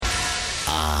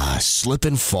Slip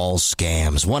and fall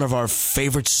scams, one of our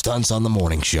favorite stunts on the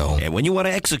morning show. And when you want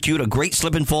to execute a great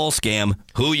slip and fall scam,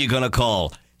 who you going to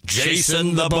call?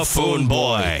 Jason the Buffoon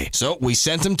Boy. So we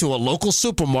sent him to a local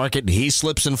supermarket. He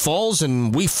slips and falls,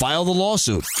 and we filed a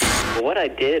lawsuit. Well, what I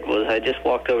did was I just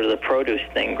walked over to the produce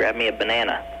thing, grabbed me a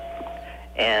banana,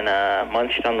 and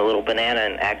munched on the little banana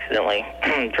and accidentally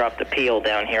dropped the peel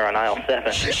down here on aisle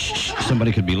 7.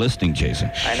 Somebody could be listening,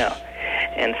 Jason. I know.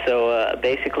 And so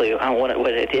basically what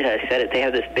I did, I said it. They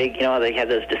have this big, you know how they have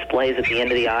those displays at the end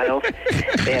of the aisles?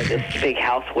 They have this big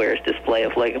housewares display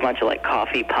of like a bunch of like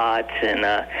coffee pots and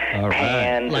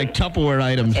pans. Like Tupperware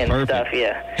items. And Perfect. stuff,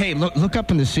 yeah. Hey, look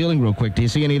up in the ceiling real quick. Do you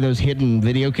see any of those hidden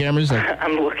video cameras?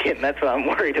 I'm looking. That's what I'm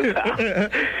worried about. All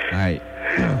right.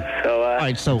 So, all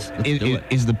right, so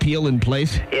is the peel in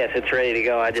place? Yes, it's ready to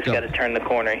go. I just got to turn the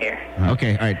corner here.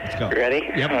 Okay, all right, let's go. Ready?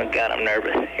 Yep. Oh, God, I'm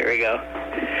nervous. Here we go.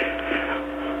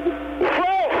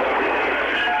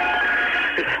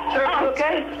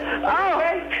 Okay.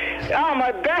 Oh,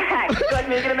 my back. Let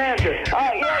me get a manager.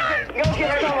 Oh, yeah, go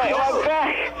get somebody. My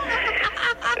back.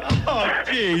 Oh,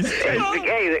 jeez.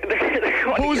 Hey,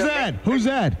 Who's that? Who's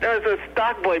that? There's a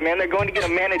stock boy, man. They're going to get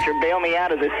a manager. Bail me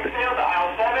out of this.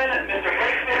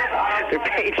 They're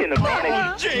paging the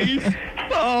manager. Jeez.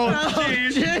 Oh,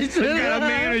 jeez. We got a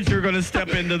manager going to step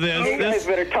into this. You guys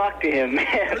better talk to him,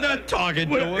 man. We're not talking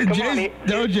to him. Jason,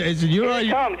 no, Jason, you're on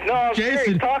your own. No, I'm Jason,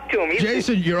 serious. Talk to him.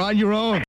 Jason, you're on your own.